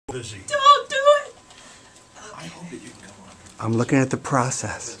Busy. Don't do it! I hope that you can come on. I'm looking at the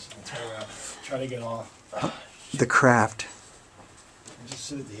process, Try to get off. the craft. Just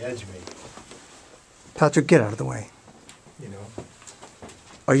sit at the edge, maybe. Patrick, get out of the way. You know.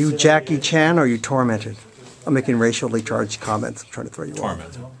 Are you Jackie Chan or are you tormented? I'm making racially charged comments. I'm trying to throw you off.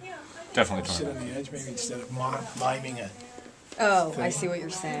 Tormented. Definitely Sit on tormented. the edge, maybe instead of miming it. Oh, I see what you're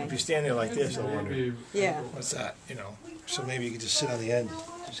If saying. you stand there like this, I wonder Yeah. what's that. You know. So maybe you could just sit on the end.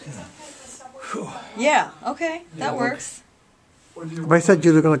 Just kind of. Yeah, okay. That works. If I said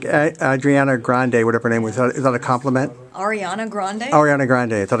you look like Adriana Grande, whatever her name was, is that a compliment? Ariana Grande? Ariana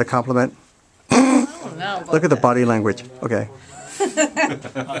Grande, is that a compliment? I don't know. about Look at the that. body language. Okay. Don't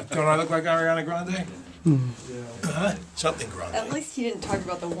I look like Ariana Grande? Something Grande. At least he didn't talk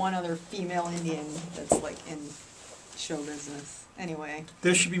about the one other female Indian that's like in show business. Anyway.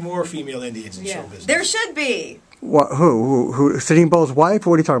 There should be more female Indians in show business. There should be. What? Who? Sitting Bull's wife?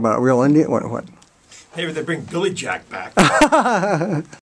 What are you talking about? A real Indian? What? Maybe they bring Billy Jack back.